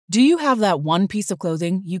Do you have that one piece of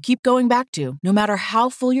clothing you keep going back to, no matter how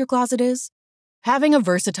full your closet is? Having a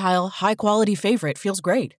versatile, high-quality favorite feels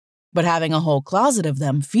great, but having a whole closet of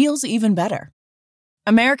them feels even better.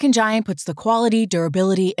 American Giant puts the quality,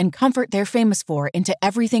 durability, and comfort they're famous for into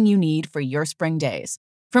everything you need for your spring days.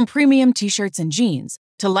 From premium t-shirts and jeans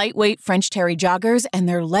to lightweight French terry joggers and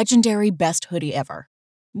their legendary best hoodie ever.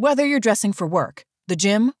 Whether you're dressing for work, the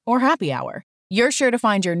gym, or happy hour, you're sure to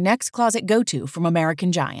find your next closet go-to from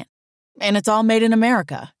American Giant. And it's all made in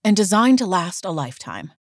America and designed to last a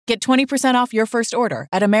lifetime. Get 20% off your first order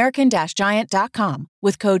at american-giant.com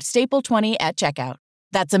with code STAPLE20 at checkout.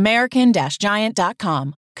 That's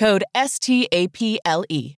american-giant.com, code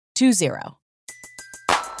STAPLE20.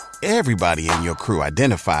 Everybody in your crew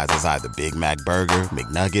identifies as either Big Mac Burger,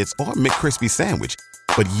 McNuggets, or McCrispy Sandwich.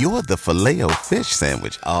 But you're the Filet-O-Fish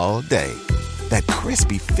Sandwich all day. That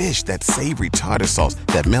crispy fish, that savory tartar sauce,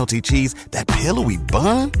 that melty cheese, that pillowy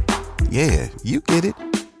bun. Yeah, you get it.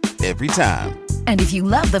 Every time. And if you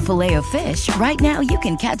love the Filet-O-Fish, right now you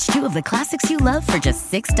can catch two of the classics you love for just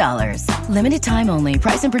 $6. Limited time only.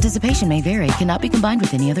 Price and participation may vary. Cannot be combined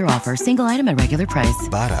with any other offer. Single item at regular price.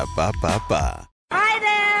 Ba-da-ba-ba-ba. Hi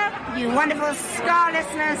there, you wonderful Ska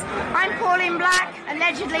listeners. I'm Pauline Black.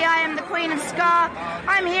 Allegedly, I am the Queen of Ska.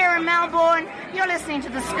 I'm here in Melbourne. You're listening to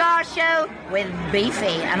The Ska Show with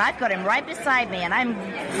Beefy, and I've got him right beside me, and I'm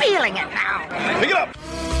feeling it now. Pick it up.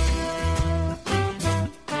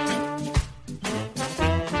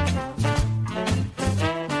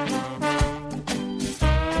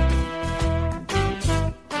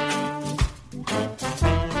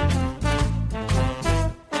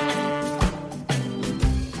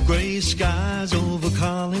 Gray skies over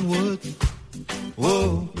Collingwood.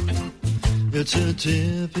 Whoa, it's a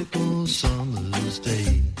typical summer's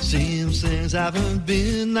day. Seems things haven't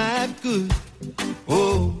been that good.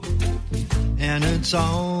 Oh, and it's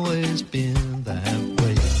always been that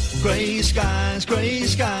way. Gray skies, gray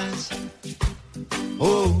skies.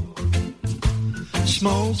 Oh,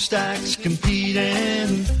 smokestacks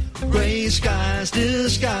competing. Gray skies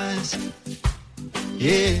disguise.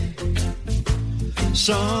 Yeah.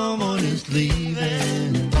 Someone is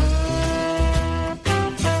leaving.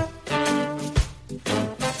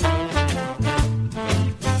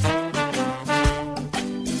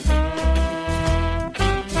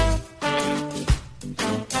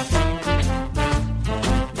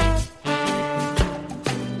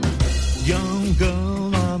 Young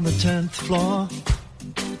girl on the 10th floor.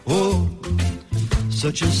 Oh,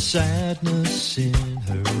 such a sadness in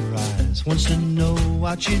her eyes. Wants to know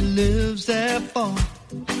what she lives there for.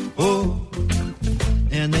 Oh,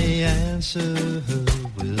 and they answer her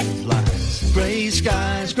with lies. Gray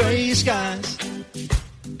skies, gray skies.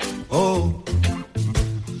 Oh,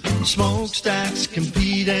 smokestacks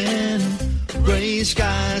competing. Gray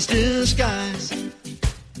skies disguise.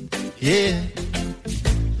 Yeah,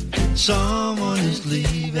 someone is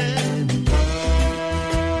leaving.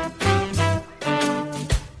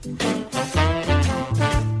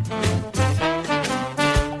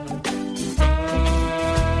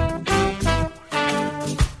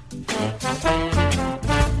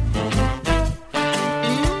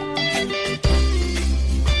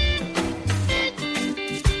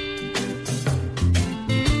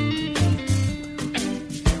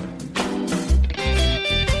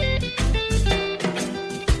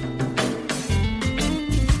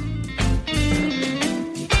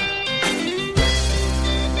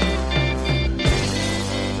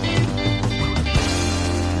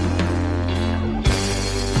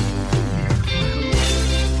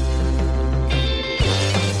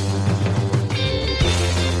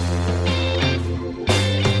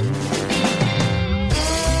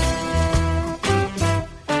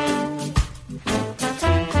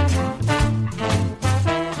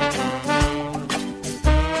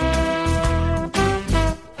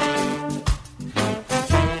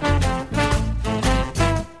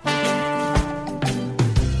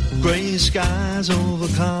 Gray skies over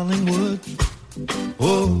Collingwood.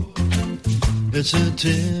 Oh, it's a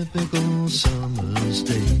typical summer's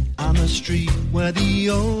day on the street where the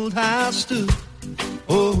old house stood.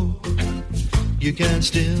 Oh, you can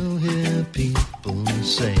still hear people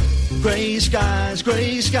say, gray skies,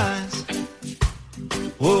 gray skies.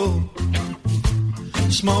 Whoa,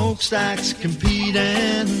 smokestacks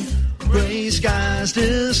competing. Gray skies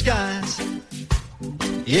disguise.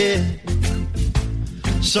 Yeah,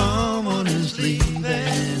 someone is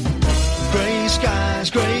leaving. Gray skies,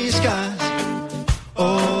 gray skies.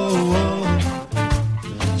 Oh,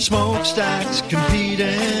 oh. Smokestacks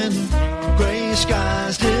competing. Gray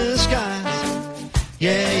skies disguise.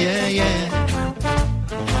 Yeah, yeah,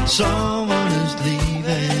 yeah. Someone is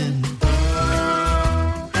leaving.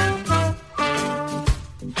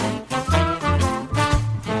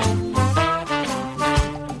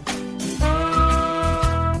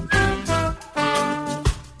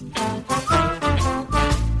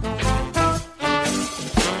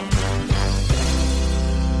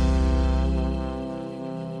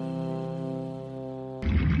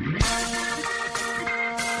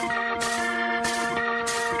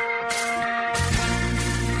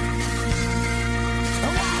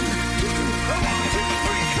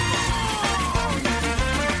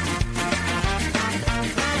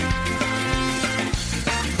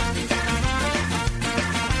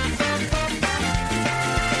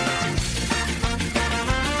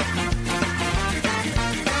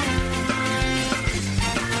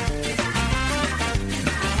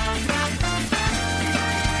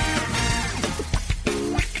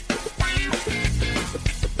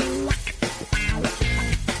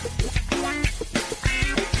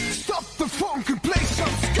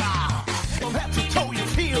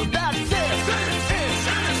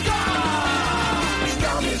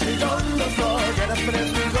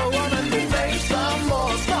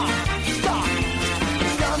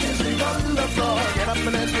 up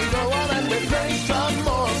and then we go on and we play some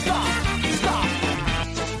more. Stop.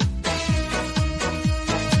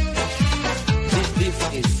 This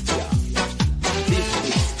is Jah. This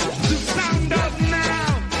is Jah. The sound of now.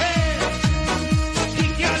 Hey,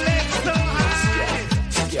 kick your legs so high.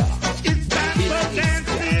 Yeah. It's time for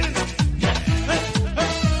dancing.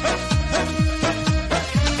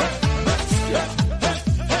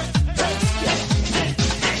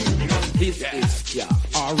 This is Jah.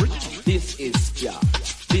 This is Jah.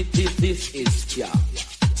 This is Jah.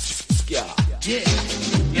 Jah. Yeah.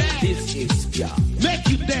 This is Jah. Make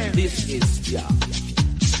you dance. This is Jah.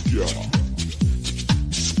 Jah.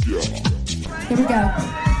 Here we go.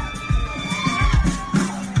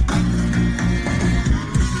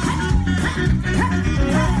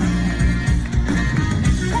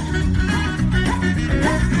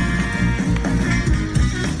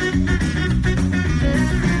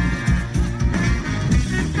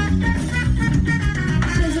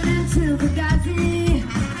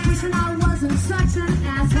 Wishing I wasn't such an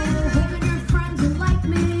asshole. Hoping your friends would like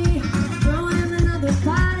me. Throwing in another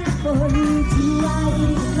fight for you. Do I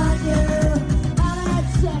eat like you? Haven't had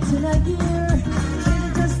sex in a year. Is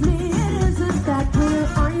it just me? It isn't that clear.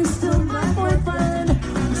 Are you still my boyfriend?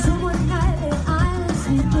 Someone nightly I am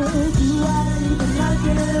sleeping. Do I even like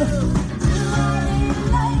you? Do I even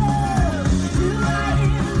like you? Do I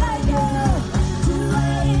even like you? Do I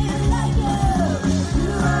even like you? Do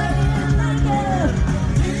I even like you?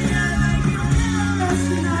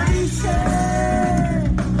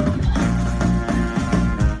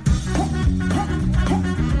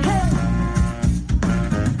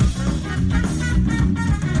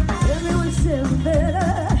 Everyone's feeling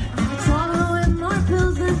better, swallowing more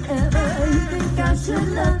pills than ever. You think I should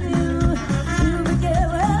love you? You forget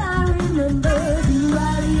what I remember. Do I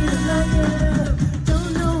even like you?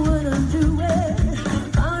 Don't know what I'm doing.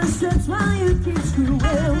 Following steps while you keep screwing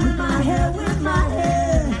with my hair, with my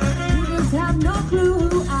hair. You just have no clue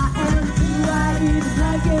who I am. Do I even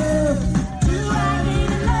like you? Do I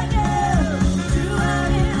even like you? Do I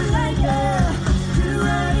even like you? Do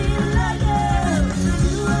I even like you?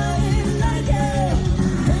 Do I even like you?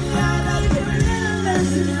 Maybe I like you a little less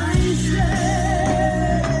than I said.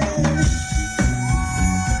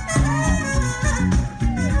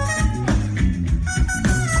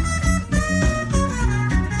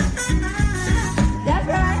 That's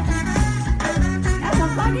right. That's a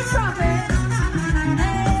fucking trumpet.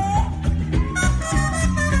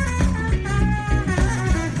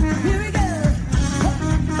 Here we go.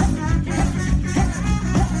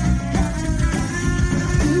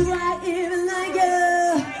 Do I even like you?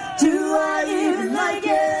 Do I even like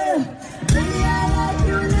you? Maybe I like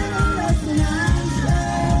you a little less than I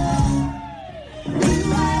said. Do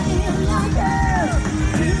I even like you?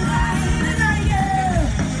 Do I even like you?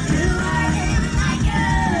 Do I even like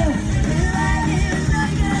you? Do I even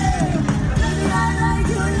like you? Maybe I like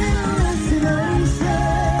you a little less than I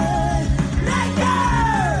said. Like you!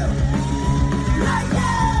 Like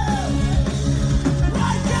you!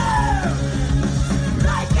 Like you!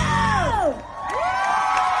 Like you!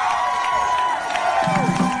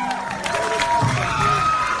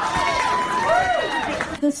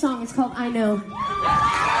 This song is called I Know.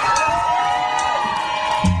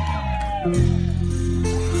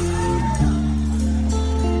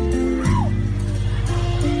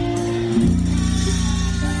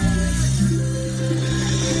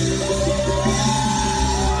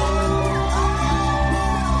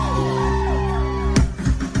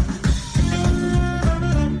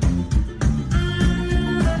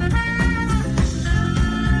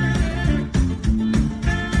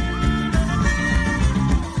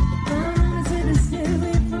 Mama said to stay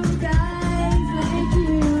away from guys like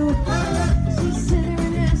you. She said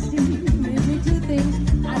they're nasty, made me do things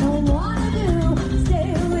I don't wanna do. Stay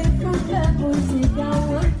away from bad boys, take out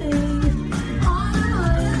one thing. All the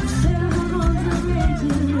money, their hormones are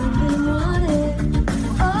raging and they want it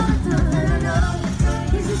all the time. I know,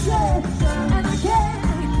 'cause she said, and I can't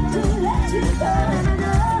to let you go. And I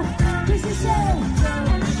know, 'cause she said,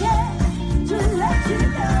 and I can't to let you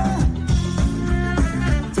go.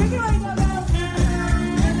 Take it away, go-go.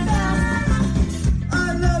 I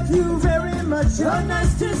love you very much. You're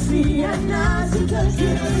nice to see and nice to touch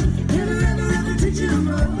you. Never, ever treat you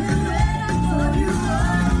wrong. When I saw you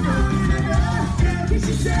all, did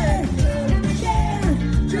she say, and I can't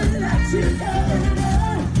just let you go.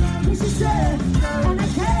 Did she say, and I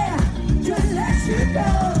can't just let you go.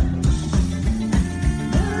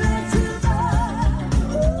 Let you go.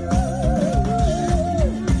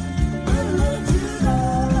 Let you go.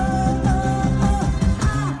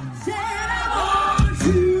 I said I want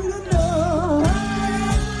you to know.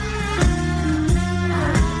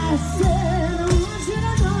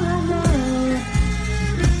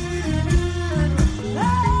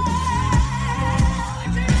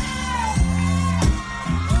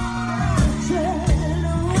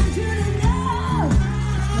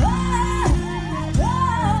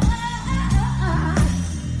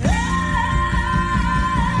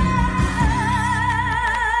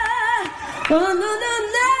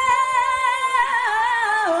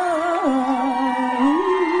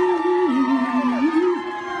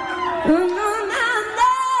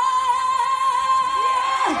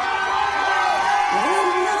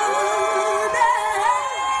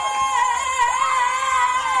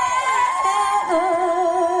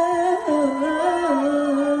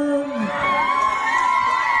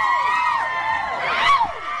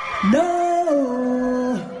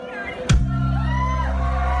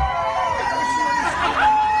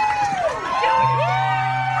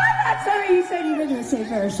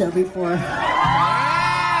 show before. We're not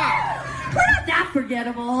that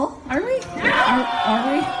forgettable, are we? Are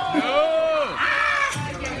we?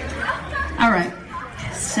 All right.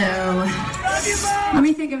 So, let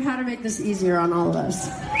me think of how to make this easier on all of us.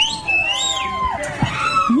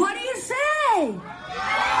 What do you say?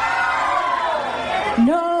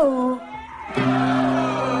 No.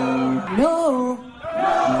 No.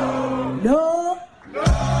 No. No.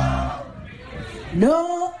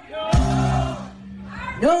 No.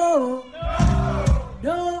 No.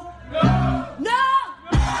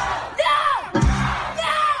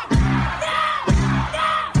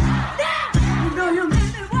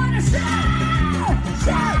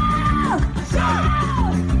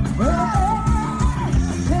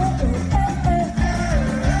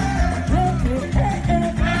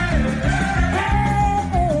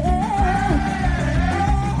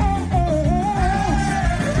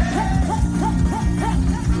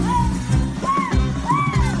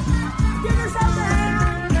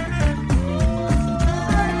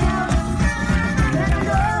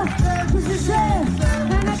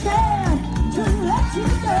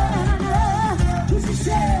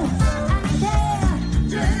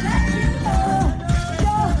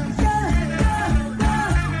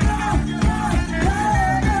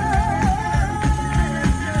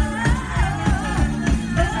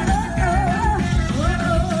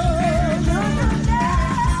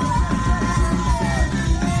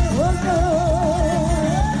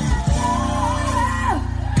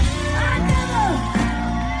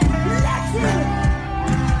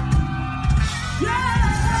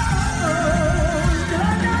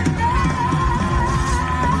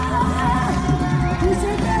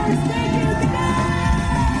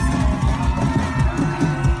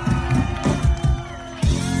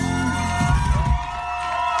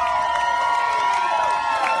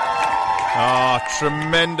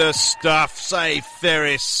 Tremendous stuff, say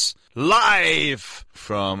Ferris, live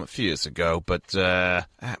from a few years ago, but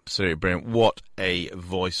absolutely brilliant. What a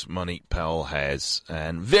voice Monique Powell has,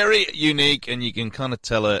 and very unique, and you can kind of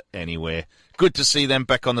tell her anywhere. Good to see them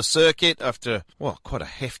back on the circuit after, well, quite a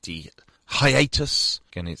hefty hiatus,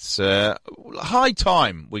 and it's high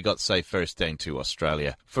time we got Say Ferris down to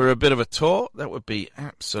Australia for a bit of a tour. That would be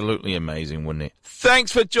absolutely amazing, wouldn't it?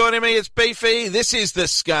 Thanks for joining me. It's Beefy. This is the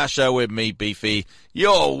Ska Show with me, Beefy,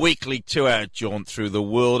 your weekly 2-hour jaunt through the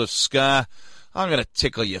world of ska. I'm going to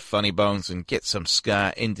tickle your funny bones and get some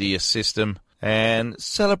ska into your system and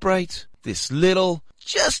celebrate this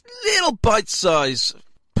just little bite-size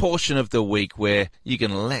portion of the week where you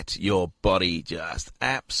can let your body just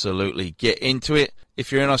absolutely get into it. If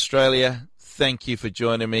you're in Australia, thank you for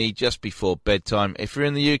joining me just before bedtime. If you're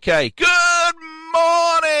in the UK, good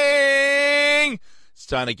morning! It's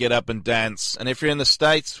time to get up and dance. And if you're in the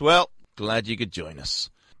States, well, glad you could join us.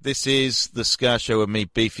 This is the Ska Show with me,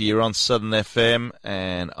 Beefy. You're on Southern FM,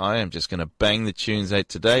 and I am just going to bang the tunes out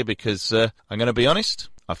today because I'm going to be honest,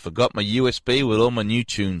 I forgot my USB with all my new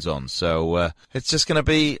tunes on. So it's just going to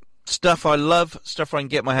be stuff I love, stuff I can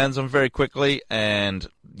get my hands on very quickly, and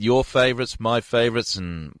your favourites, my favourites,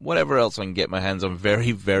 and whatever else I can get my hands on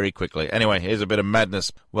very, very quickly. Anyway, here's a bit of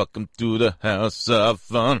madness. Welcome to the House of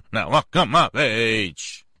Fun. Now welcome of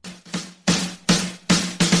age.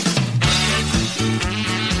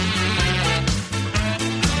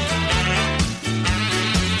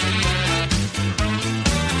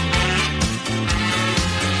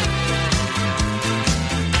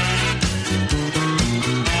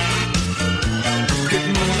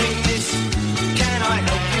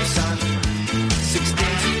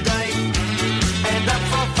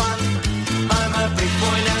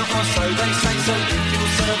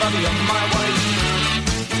 I'll be on my way.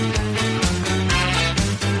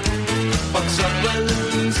 Box of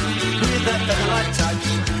balloons with a featherlight touch.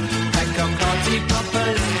 Pack of party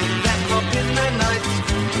poppers that pop in the night.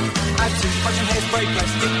 I took brush and hairspray,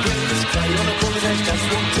 plastic rings, clay on a corner's edge, just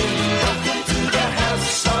walked in. Welcome to the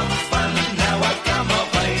House of Fun. Now I've come of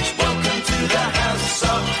age. Welcome to the House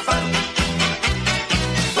of Fun.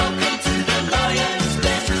 Welcome to the Lion's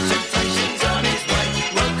Den. Temptation's on his way.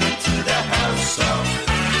 Welcome to the House of Fun.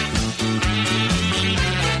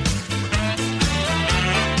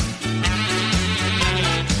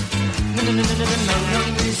 No,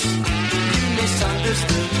 miss, you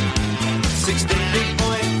misunderstood. 16 big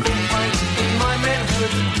boy, full fight in my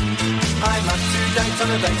manhood. I'm up to date on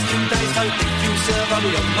a date, 2 days, hope if you serve, I'll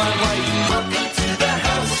be on my way. Welcome to the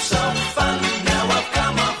House of Fun, now I've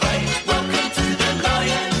come of age. Welcome to the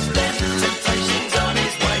Lion's Den, temptation's on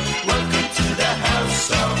his way. Welcome to the House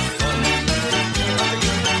of Fun.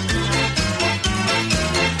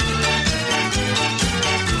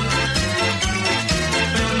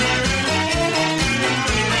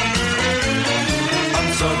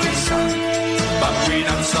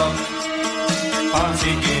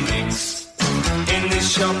 party gimmicks in this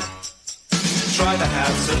shop. Try the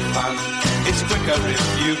house of fun, it's quicker if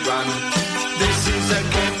you run. This is a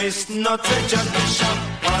chemist, not a junkie shop.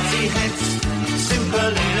 Party heads, simple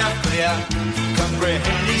enough, clear.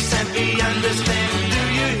 Comprehend, simply understand, do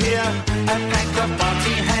you hear? A pack of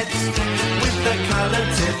party heads with the coloured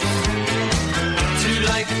tips. Too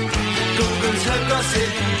late, Google's her gossip.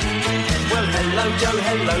 Well, hello Joe,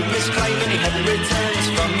 hello Miss Clay, many happy returns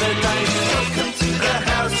from the day. Welcome to the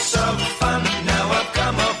house of fun, now I've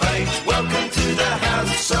come of age. Welcome to the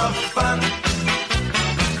house of fun.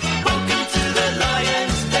 Welcome to the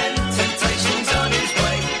lion's den, temptation's on his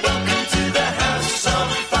way. Welcome to the house of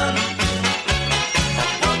fun.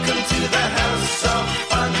 Welcome to the house of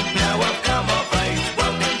fun, now I've come of age.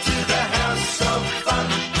 Welcome to the house of fun.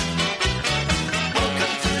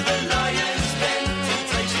 Welcome to the lion's den,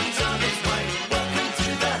 temptation's on his way. Welcome to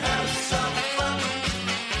the house of fun.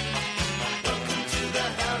 Welcome to the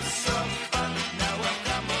house of fun, now I've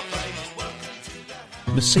come of age. Welcome to the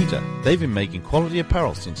Masita, they've been making quality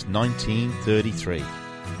apparel since 1933.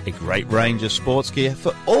 A great range of sports gear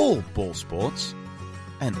for all ball sports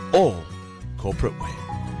and all corporate wear.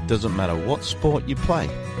 Doesn't matter what sport you play,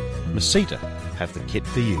 Masita have the kit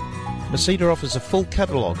for you. Masita offers a full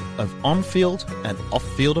catalogue of on-field and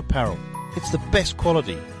off-field apparel. It's the best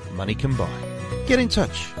quality money can buy. Get in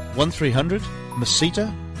touch, 1300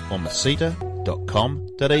 Masita or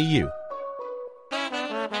masita.com.au.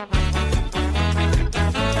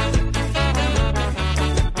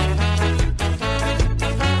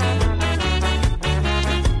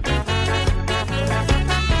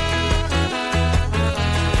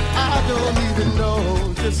 I don't even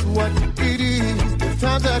know just what it is. There's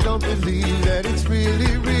times I don't believe that it's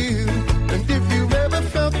really real. And if you ever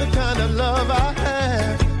felt the kind of love I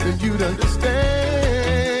have, then you'd understand.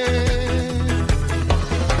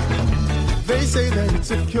 They say that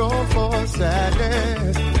it's a cure for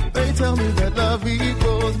sadness. They tell me that love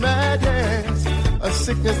equals madness. A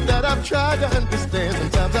sickness that I've tried to understand.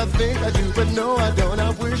 Sometimes I think I do, but no I don't. I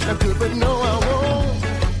wish I could, but no I won't.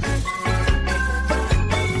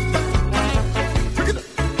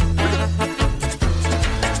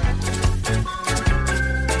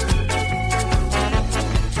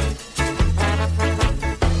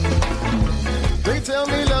 Tell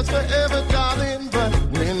me love's forever, darling, but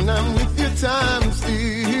when I'm with you, time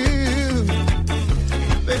still.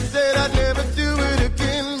 They said I'd never do it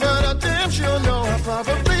again, but I damn sure know I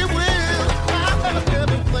probably will. I've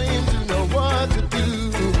never claimed to know what to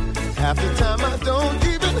do. Half the time I don't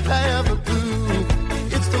even have a clue.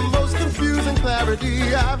 It's the most confusing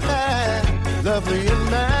clarity I've had. Lovely and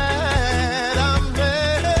mad, I'm mad.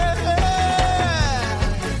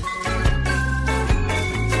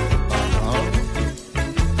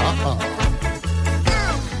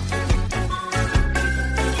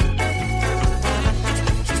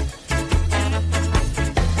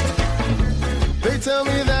 They tell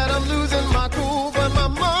me that I'm losing my cool, but my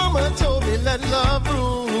mama told me let love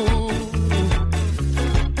rule.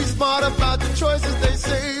 Be smart about the choices they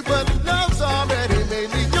say, but love's already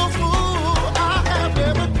made me your fool. I have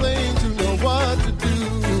never claimed to know what to do.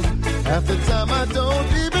 Half the time I don't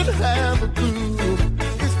even have a clue.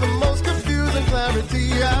 It's the most confusing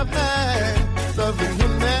clarity I've had. Loving you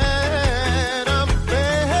mad, I'm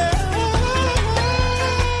mad.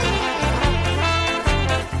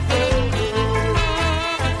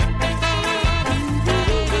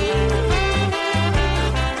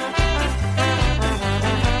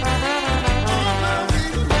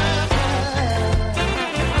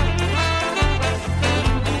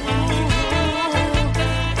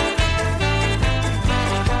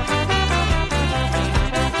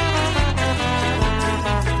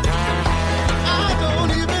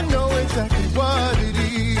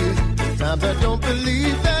 Sometimes I don't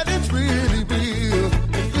believe that it's really real.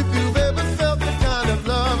 And if you've ever felt the kind of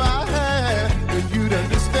love I have, then you'd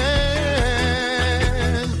understand.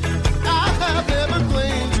 I have never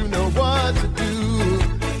claimed to know what to do.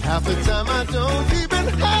 Half the time I don't even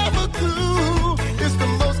have a clue. It's the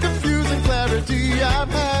most confusing clarity I've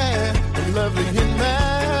had. I'm lovely and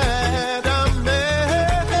mad, I'm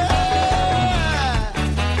mad.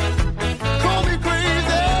 Call me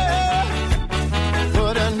crazy,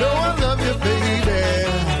 but I know I love you, baby.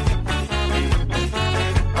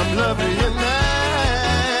 I'm lovely and mad.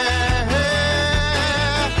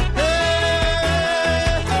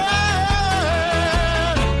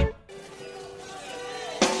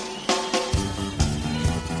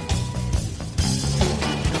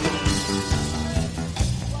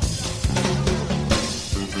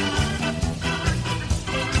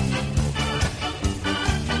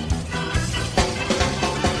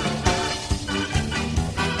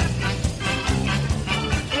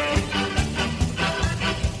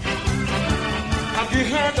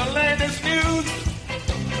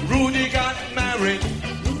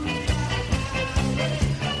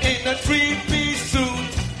 a three-piece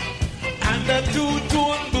suit and a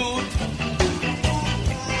two-tone boot,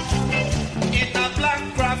 in a black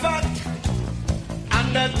cravat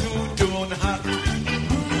and a two-tone hat.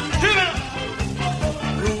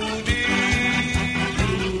 Rudy,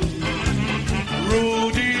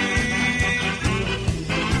 Rudy,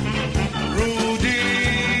 Rudy.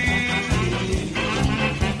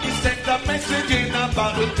 He sent a message in a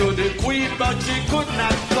bottle to the queen, but she could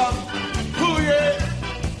not come. Ooh, yeah.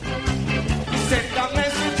 He sent a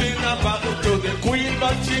message in a bottle to the queen,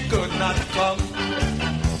 but she could not come.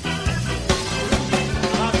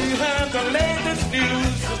 Have you heard the latest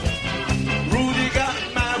news? Rudy got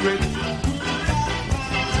married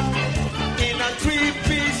in a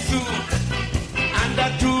three-piece suit and a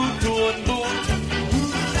two-tone boot,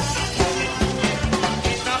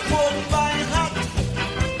 in a pork-pie hat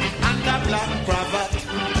and a black cravat.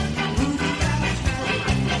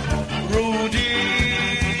 Rudy,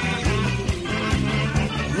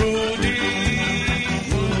 Rudy,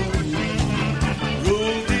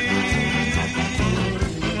 Rudy.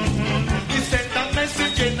 He sent a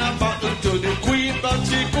message in a bottle to the queen, but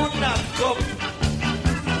she could not come.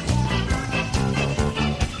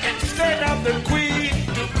 Instead of the queen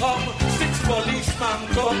to come, 6 policemen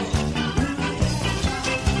come.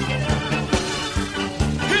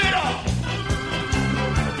 Get up!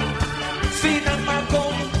 See them a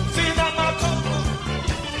come, see them a come.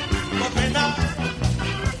 But me not.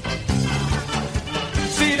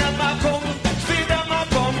 See them a come, see them a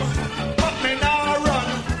come. But me not run.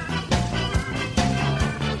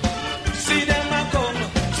 See them a come,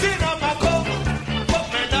 see them a come. But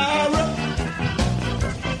me not run.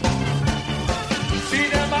 See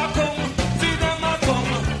them a come, see them a come.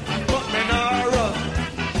 But me not run.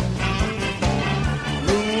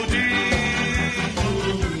 Rudy,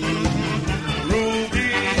 Rudy,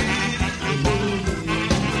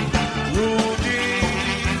 Rudy.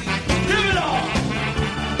 Give it up.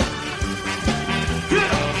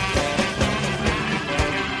 Get up.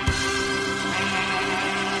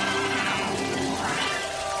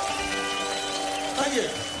 Oh,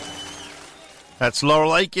 yeah. That's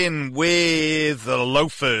Laurel Aiken with the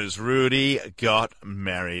Loafers. Rudy got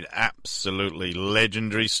married. Absolutely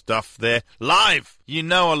legendary stuff there. Live! You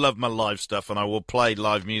know I love my live stuff, and I will play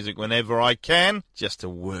live music whenever I can, just to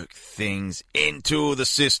work things into the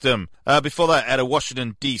system. Before that, out of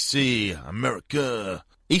Washington, D.C., America,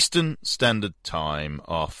 Eastern Standard Time,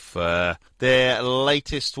 off their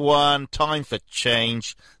latest one, Time for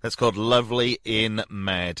Change. That's called Lovely in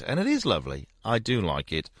Mad. And it is lovely. I do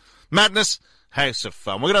like it. Madness, House of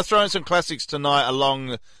Fun. We're going to throw in some classics tonight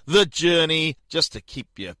along the journey, just to keep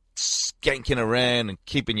you skanking around and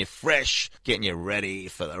keeping you fresh, getting you ready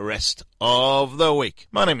for the rest of the week.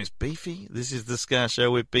 My name is Beefy. This is The Ska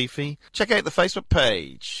Show with Beefy. Check out the Facebook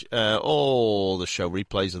page. All the show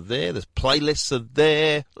replays are there. The playlists are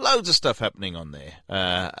there. Loads of stuff happening on there.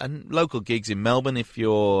 And local gigs in Melbourne if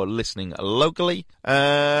you're listening locally.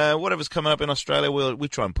 Whatever's coming up in Australia, we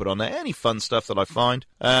try and put on there. Any fun stuff that I find.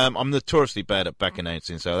 I'm notoriously bad at back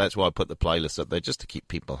announcing, so that's why I put the playlists up there, just to keep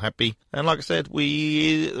people happy. And like I said,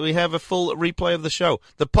 we have a full replay of the show.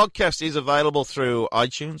 The podcast is available through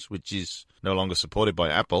iTunes, which is no longer supported by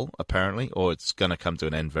Apple, apparently, or it's going to come to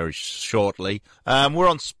an end very shortly. We're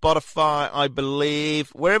on Spotify, I believe.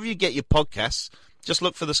 Wherever you get your podcasts, just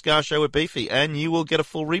look for The Ska Show with Beefy, and you will get a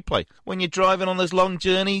full replay. When you're driving on those long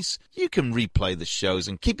journeys, you can replay the shows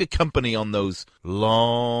and keep you company on those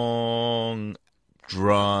long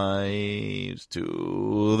drives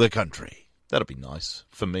to the country. That'll be nice,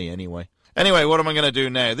 for me anyway. Anyway, what am I going to do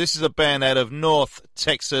now? This is a band out of North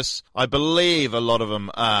Texas. I believe a lot of them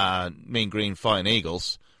are Mean Green Fighting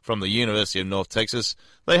Eagles from the University of North Texas.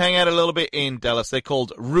 They hang out a little bit in Dallas. They're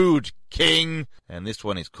called Rude King, and this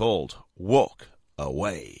one is called Walk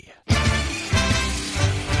Away.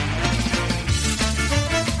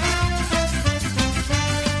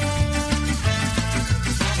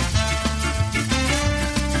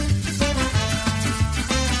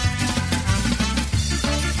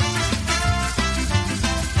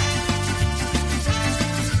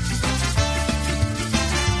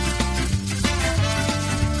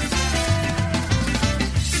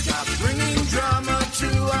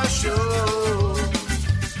 Show.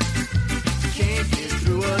 Can't get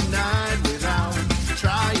through a night without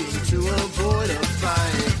trying to avoid a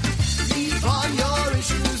fight. Leave all your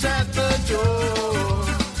issues at the door.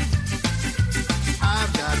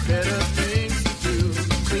 I've got better things to do.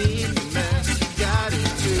 Clean the mess you got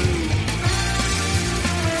into.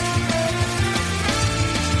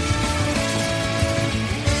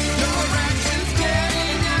 Your actions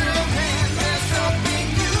getting out of hand. There's something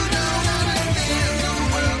you don't understand. The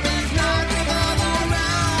world is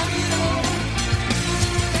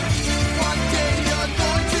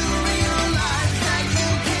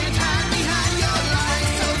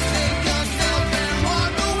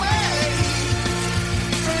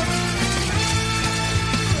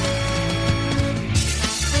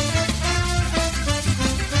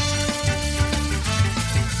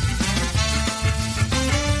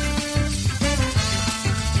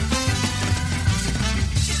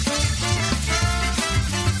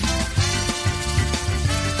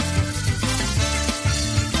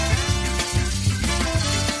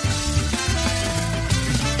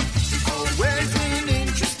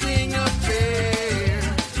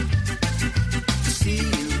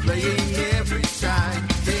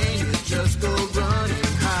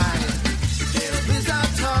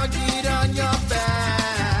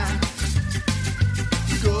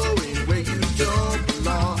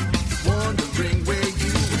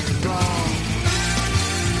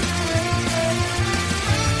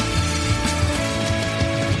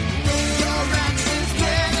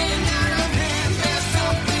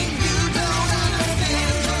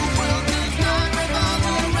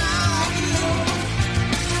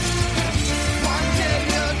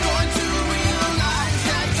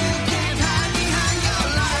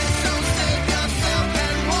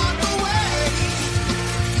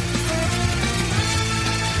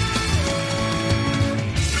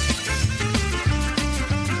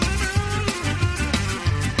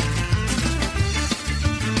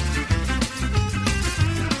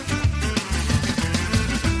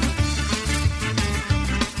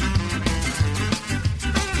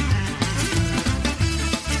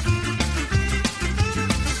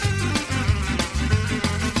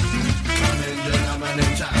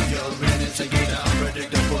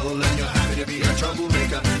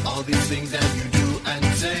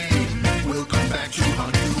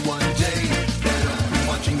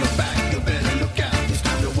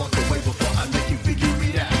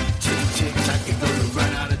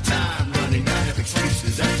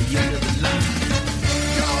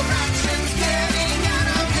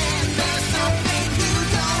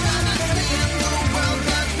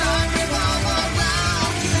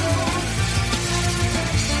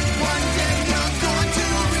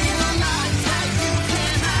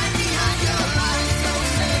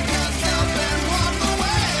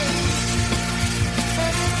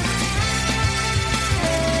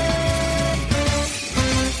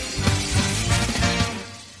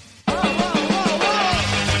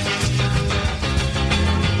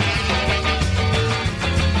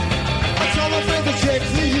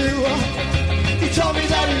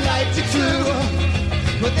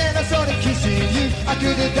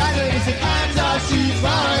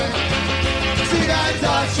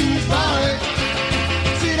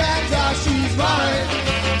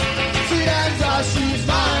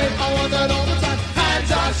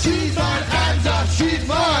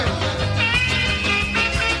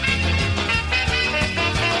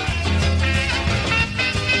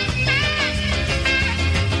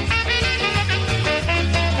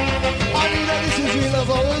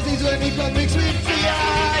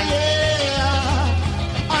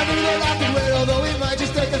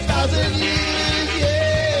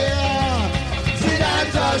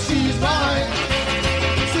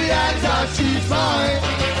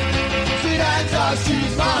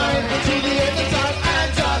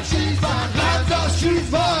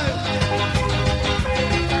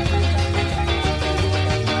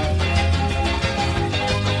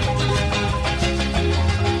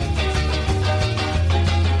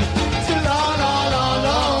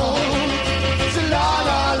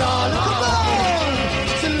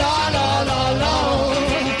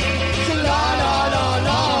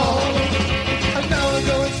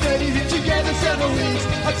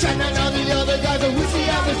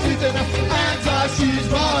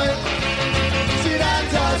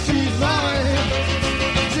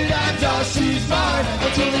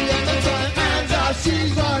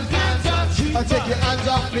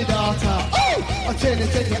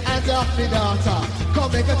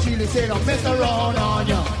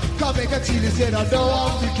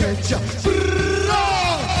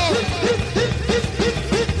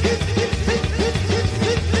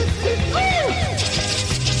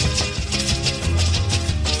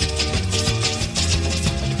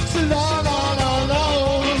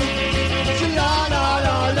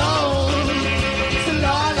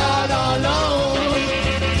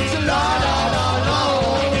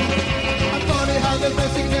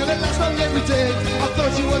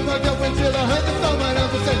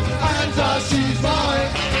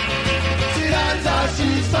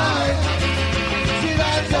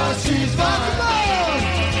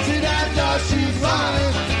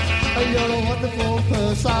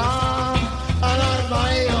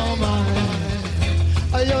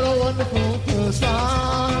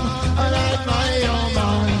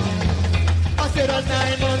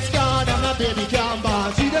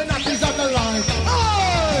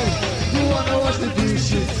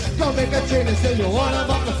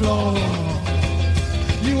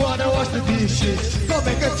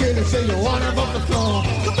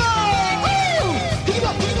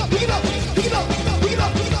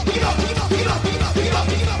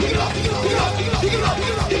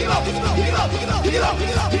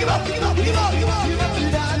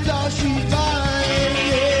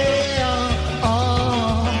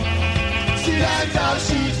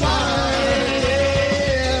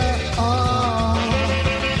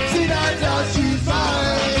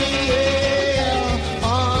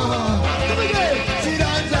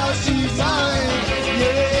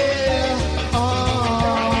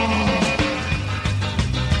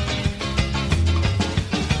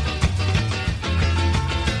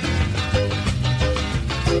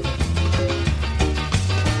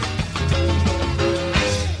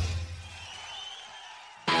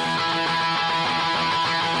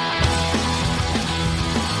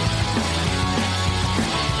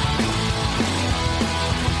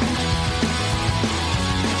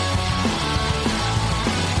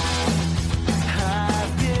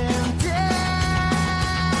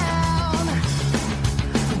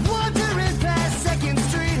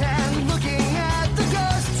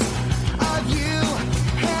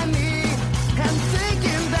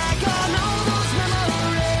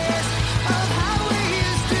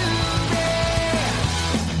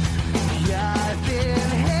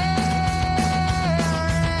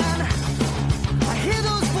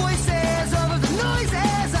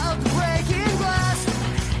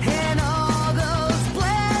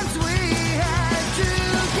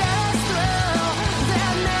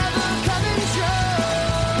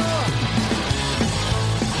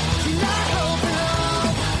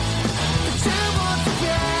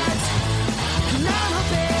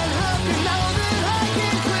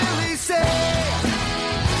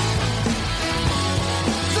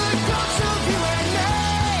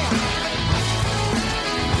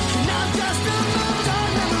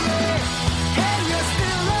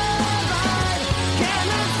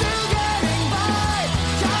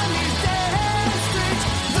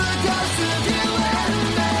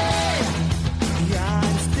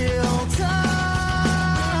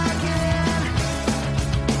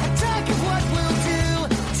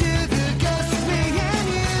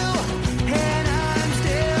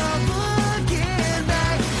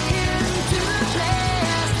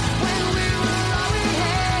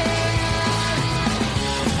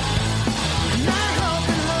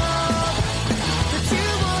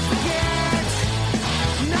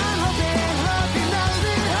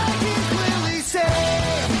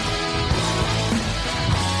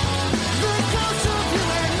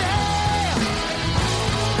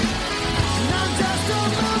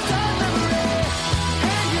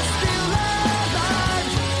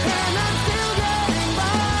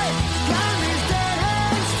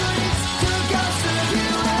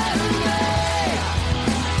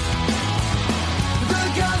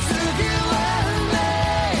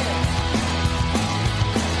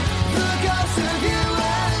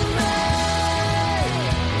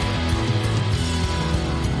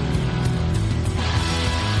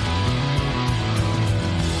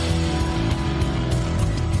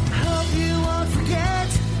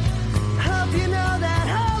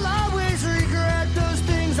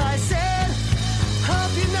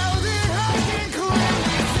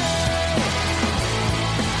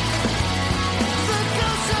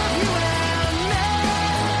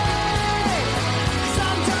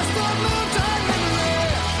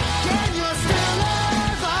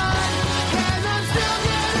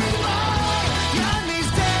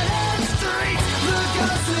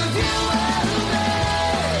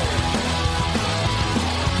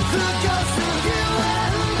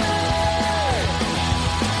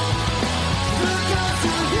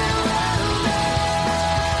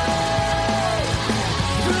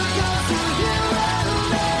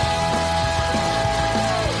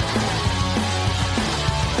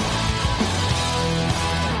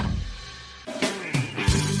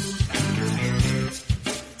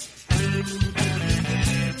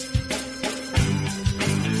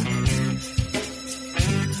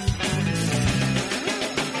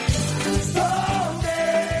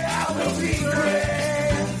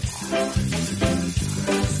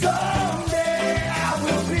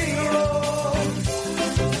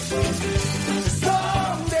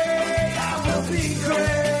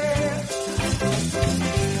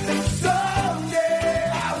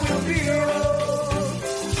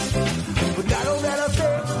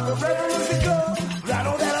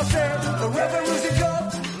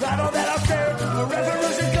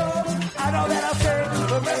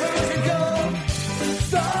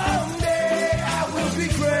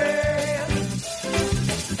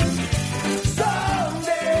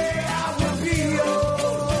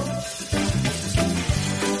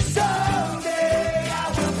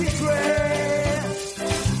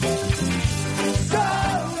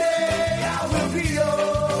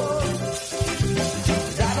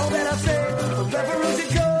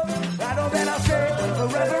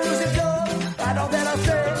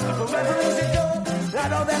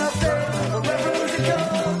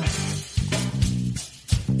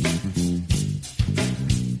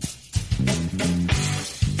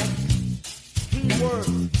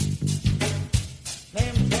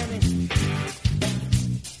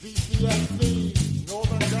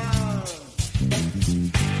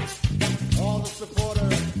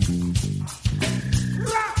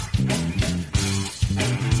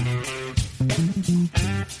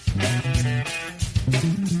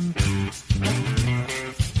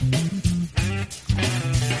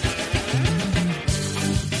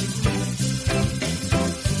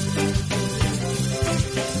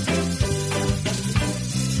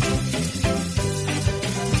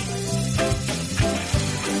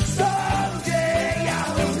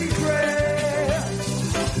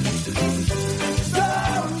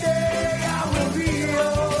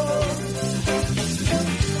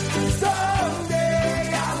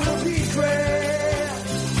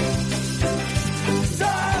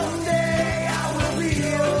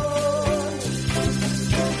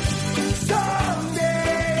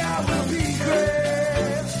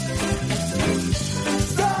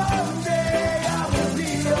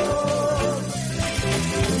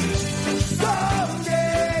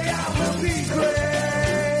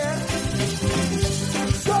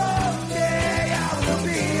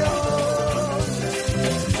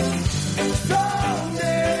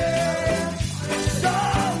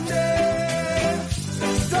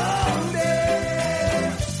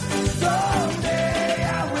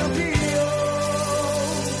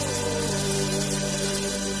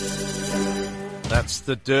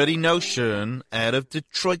the Dirty Notion out of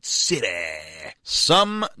Detroit City.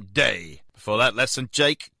 Someday. Before that, Less Than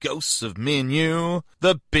Jake, Ghosts of Me and You,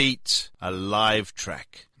 The Beat, a live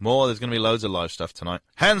track. More, there's going to be loads of live stuff tonight.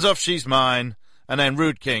 Hands Off, She's Mine, and then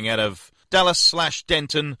Rude King out of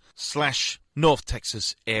Dallas/Denton/North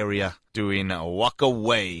Texas area doing Walk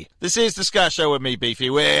Away. This is the Ska Show with me, Beefy.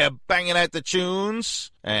 We're banging out the tunes,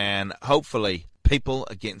 and hopefully people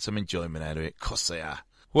are getting some enjoyment out of it. Of course they are.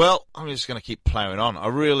 Well, I'm just going to keep ploughing on. I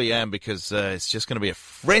really am, because it's just going to be a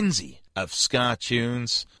frenzy of ska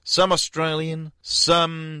tunes. Some Australian,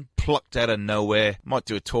 some plucked out of nowhere. Might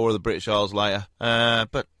do a tour of the British Isles later.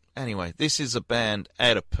 But anyway, this is a band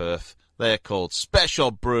out of Perth. They're called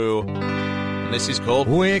Special Brew, and this is called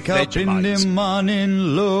Wake up in the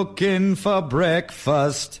morning looking for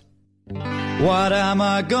breakfast. What am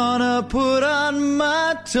I gonna put on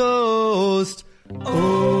my toast?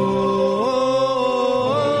 Oh,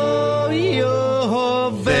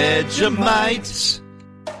 you're Vegemite.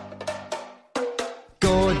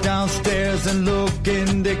 Go downstairs and look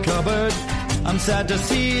in the cupboard. I'm sad to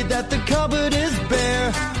see that the cupboard is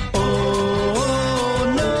bare.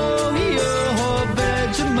 Oh, no, you're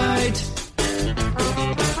Vegemite.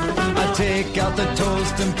 I take out the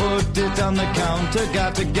toast and put it on the counter.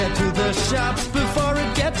 Got to get to the shops before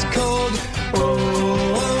it gets cold.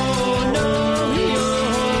 Oh, no,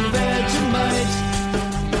 you're Vegemite.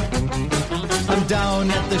 I'm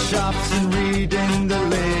down at the shops and reading the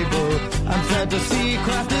label. I'm sad to see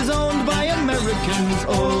Kraft is owned by Americans.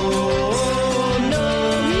 Oh,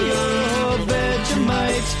 no, you're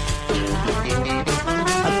Vegemite.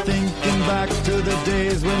 I'm thinking back to the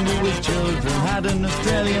days when we was children, had an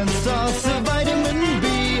Australian sauce of vitamin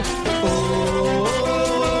B. Oh,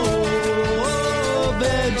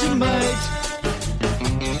 Vegemite.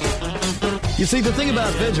 You see, the thing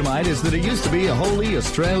about Vegemite is that it used to be a wholly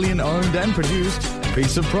Australian-owned and produced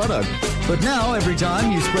piece of product. But now, every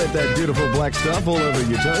time you spread that beautiful black stuff all over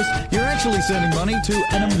your toast, you're actually sending money to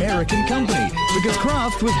an American company. Because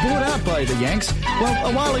Kraft was bought out by the Yanks, well,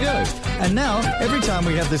 a while ago. And now, every time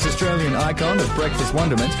we have this Australian icon of breakfast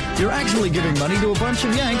wonderment, you're actually giving money to a bunch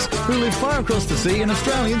of Yanks who live far across the sea, and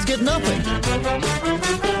Australians get nothing.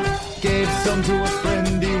 Gave some to a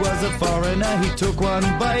friend, he was a foreigner. He took one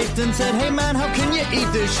bite and said, hey man, how can you eat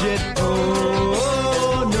this shit?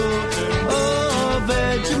 Oh, no, oh,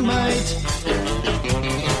 Vegemite.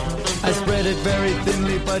 I spread it very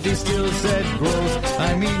thinly, but he still said gross.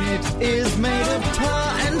 I mean, it is made of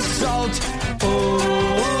tar and salt.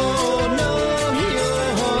 Oh, no,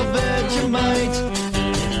 you're Vegemite.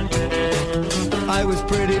 I was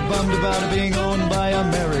pretty bummed about it being owned by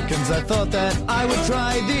Americans. I thought that I would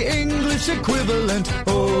try the English equivalent.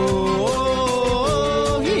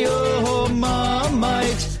 Oh, you're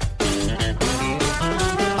Marmite.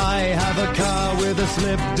 I have a car with a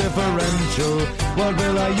slip differential. What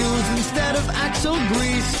will I use instead of axle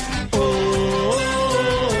grease? Oh,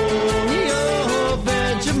 you're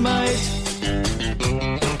Vegemite.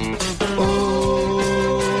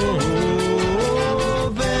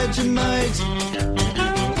 Oh, Vegemite.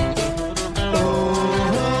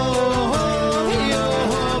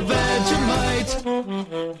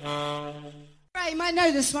 Right, you might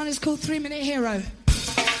know this one. It's called 3 Minute Hero.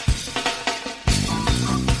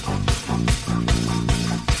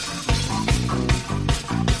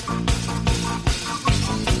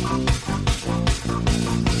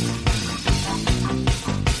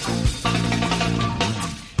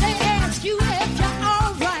 They ask you if you're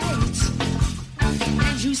alright,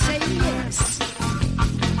 and you say yes.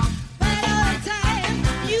 But all the time,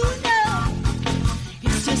 you know,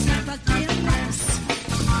 it's just a forgiveness.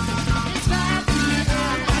 It's 5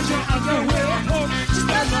 p.m. as you're on your way home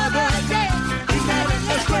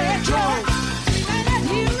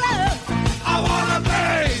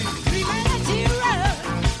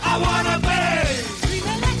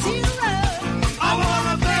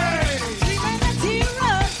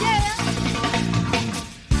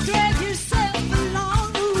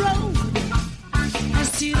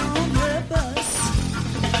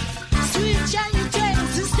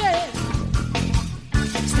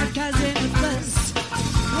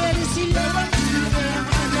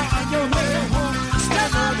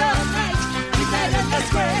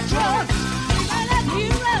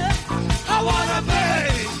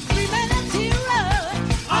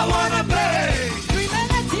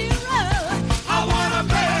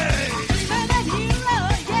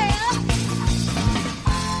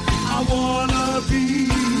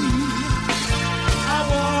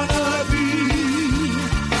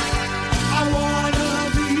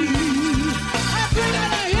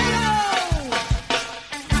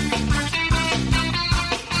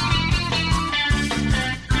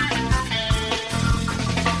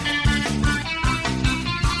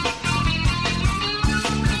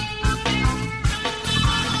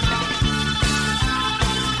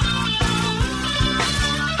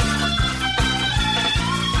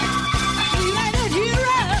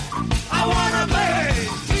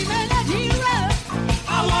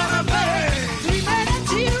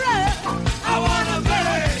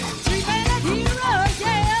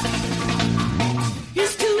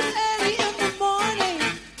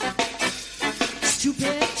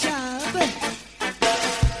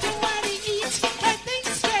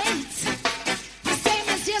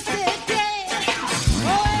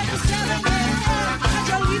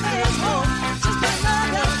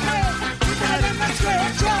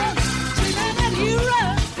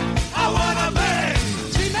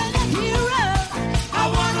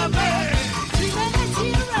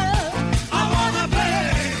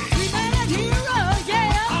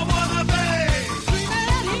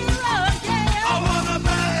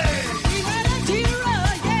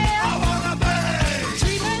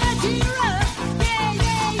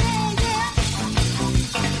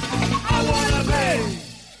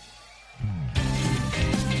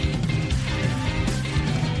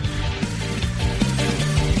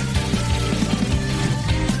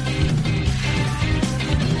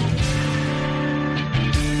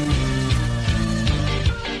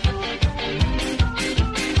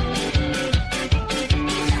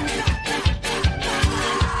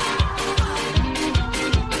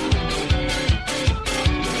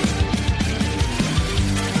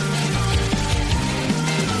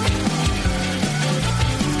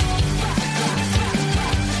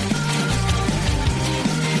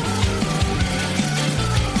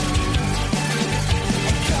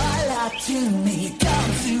me,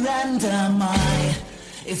 don't surrender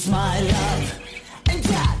it's my love. And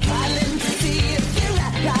I'm calling to see if you're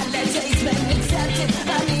apologies been accepted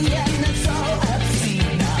by me, and it's all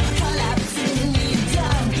obscene now. Collapsing me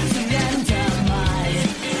down, surrender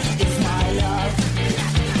it's my love.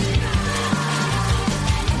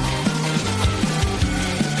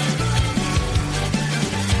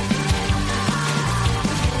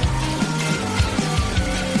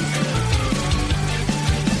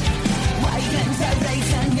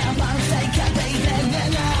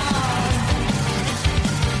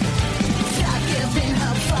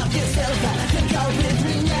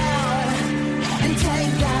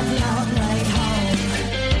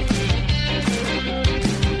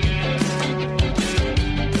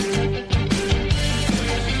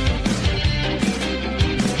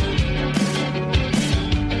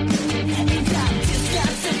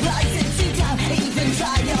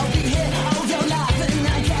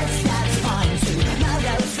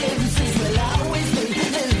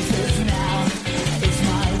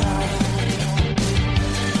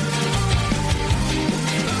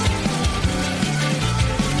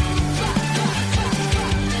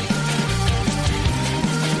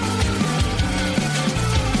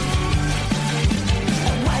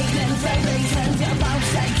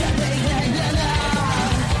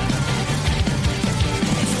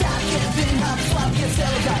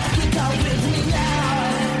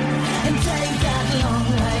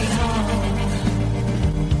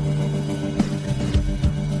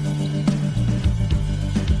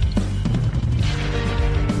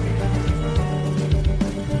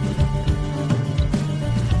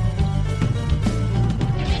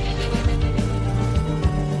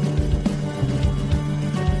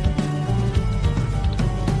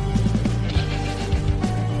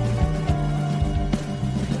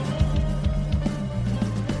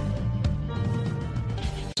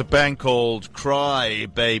 A band called Cry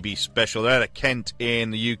Baby Special. They're out of Kent in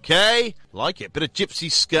the UK. Like it. Bit of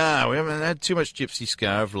gypsy ska. We haven't had too much gypsy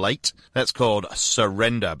ska of late. That's called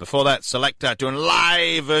Surrender. Before that, Selector doing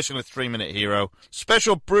live version of 3 Minute Hero.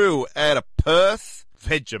 Special Brew out of Perth.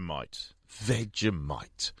 Vegemite.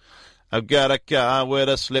 I've got a car with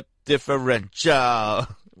a slip differential.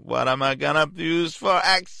 What am I gonna use for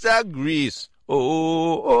extra grease?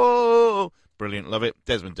 Oh. Brilliant, love it.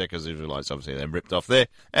 Desmond Decker's Israelites, obviously, then ripped off there.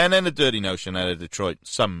 And then the Dirty Notion out of Detroit.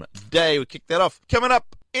 Someday we kick that off. Coming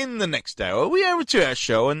up in the next hour, we have a 2-hour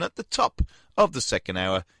show, and at the top of the second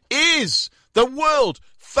hour is the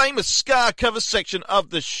world-famous ska cover section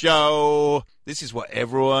of the show. This is what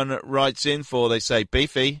everyone writes in for. They say,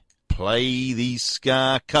 Beefy, play these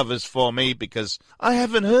ska covers for me, because I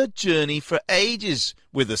haven't heard Journey for ages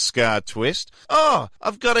with a ska twist. Oh,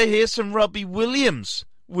 I've got to hear some Robbie Williams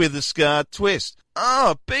with a ska twist.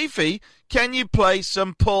 Oh, Beefy, can you play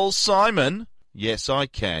some Paul Simon? Yes, I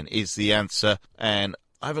can, is the answer. And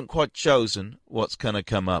I haven't quite chosen what's going to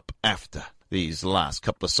come up after these last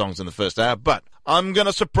couple of songs in the first hour, but I'm going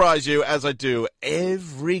to surprise you, as I do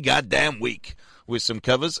every goddamn week, with some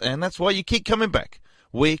covers, and that's why you keep coming back,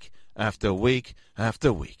 week after week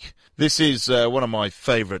after week. This is one of my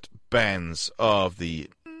favourite bands of the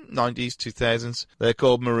 90s, 2000s. They're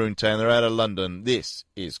called Maroon Town. They're out of London. This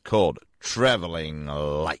is called Travelling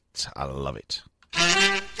Light. I love it.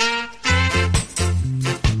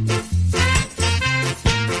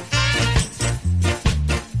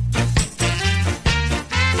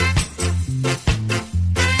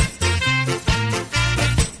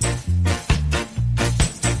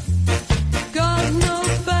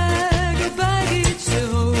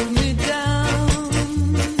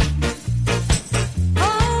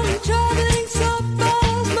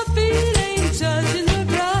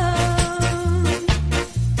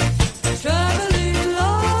 Traveling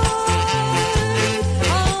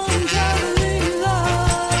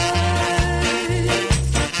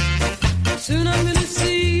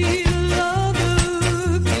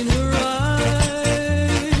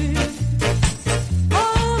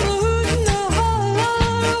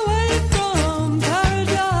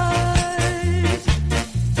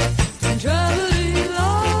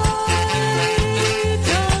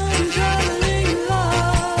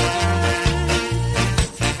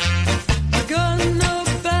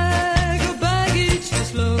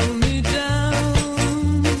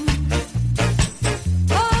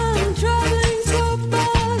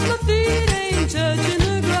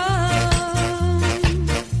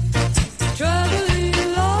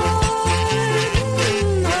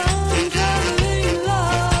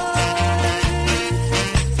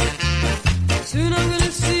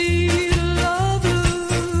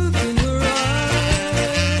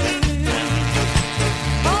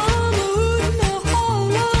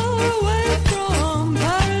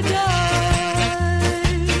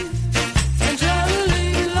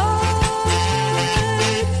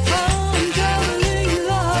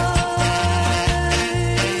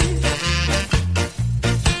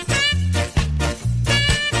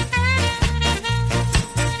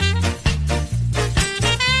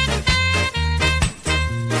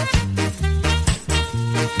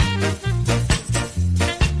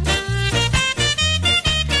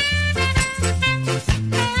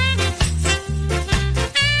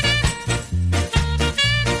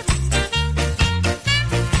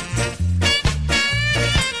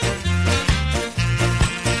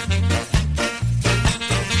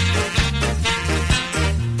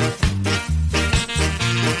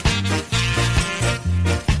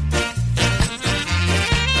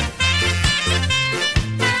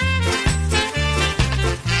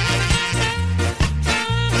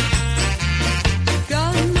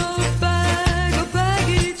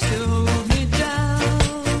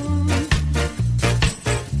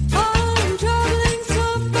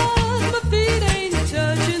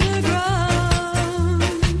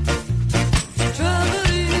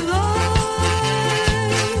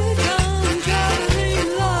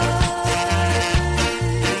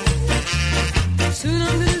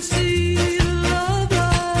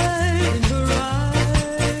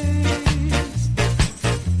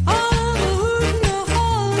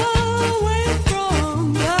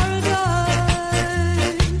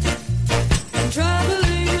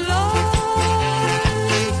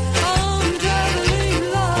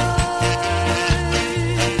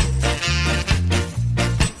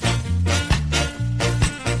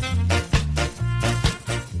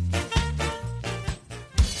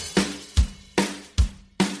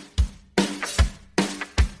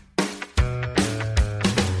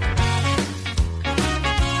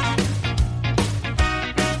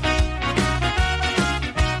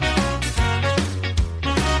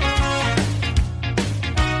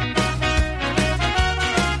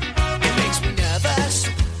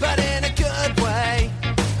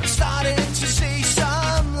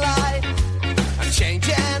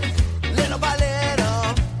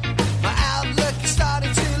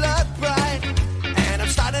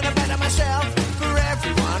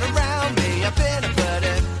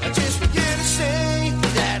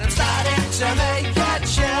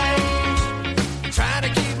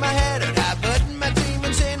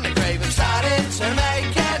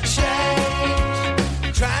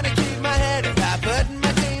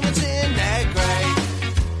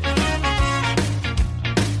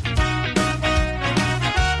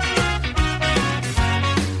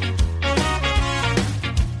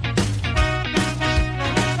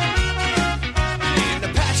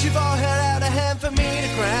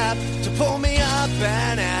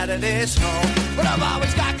this hole. But I've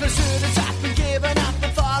always got close to the top and given up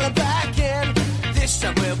and fallen back in. This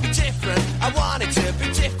time will be different. I want it to be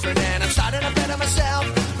different, and I'm starting to better myself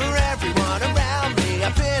for everyone around me.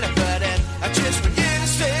 I've been a burden. I just want you to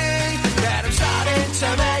see that I'm starting to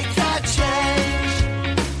make a change.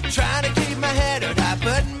 Trying to keep my head up high,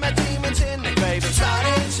 putting my demons in the grave. I'm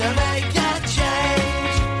starting to make a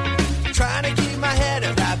change. Trying to keep my head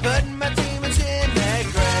up high, putting my demons in the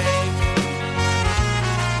grave.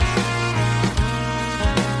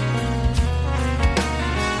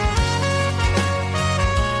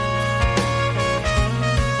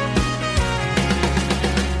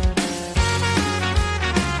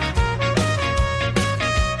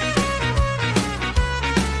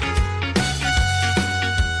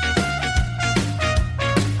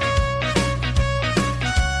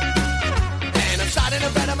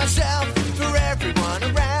 Myself for everyone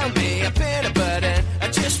around me. I've been a burden. I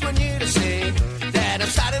just want you to see that I'm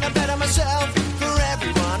starting to better myself for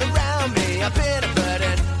everyone around me. I've been a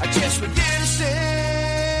burden. I just want you to see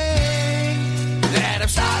that I'm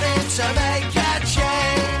starting to make a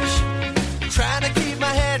change. Trying to keep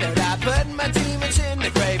my head out, I put my demons in the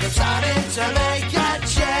grave. I'm starting to make a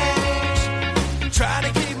change. Trying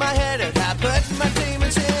to keep my head out, I put my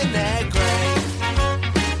demons in the grave.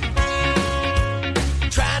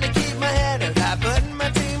 Trying to keep my head up high, putting my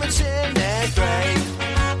demons in their grave.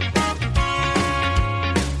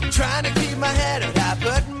 Trying to keep my head up high,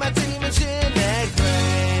 putting my demons in their grave.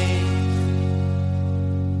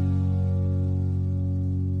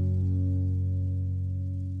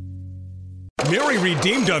 Mary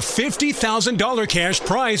redeemed a $50,000 cash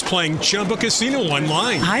prize playing Chumba Casino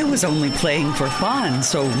online. I was only playing for fun,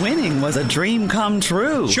 so winning was a dream come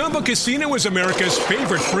true. Chumba Casino is America's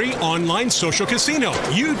favorite free online social casino.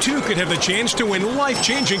 You too could have the chance to win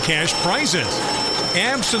life-changing cash prizes.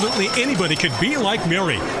 Absolutely anybody could be like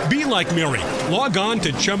Mary. Be like Mary. Log on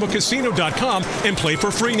to ChumbaCasino.com and play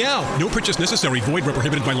for free now. No purchase necessary. Void where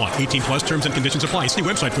prohibited by law. 18 plus terms and conditions apply. See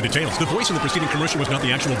website for details. The voice in the preceding commercial was not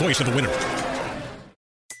the actual voice of the winner.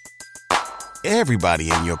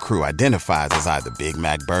 Everybody in your crew identifies as either Big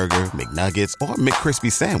Mac Burger, McNuggets, or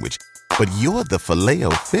McCrispy Sandwich. But you're the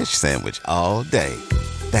Filet-O-Fish Sandwich all day.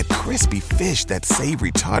 That crispy fish, that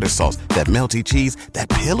savory tartar sauce, that melty cheese, that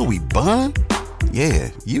pillowy bun.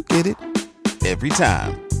 Yeah, you get it. Every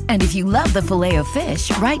time. And if you love the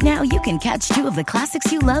Filet-O-Fish, right now you can catch two of the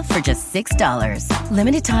classics you love for just $6.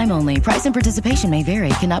 Limited time only. Price and participation may vary.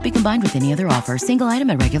 Cannot be combined with any other offer. Single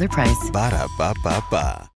item at regular price. Ba-da-ba-ba-ba.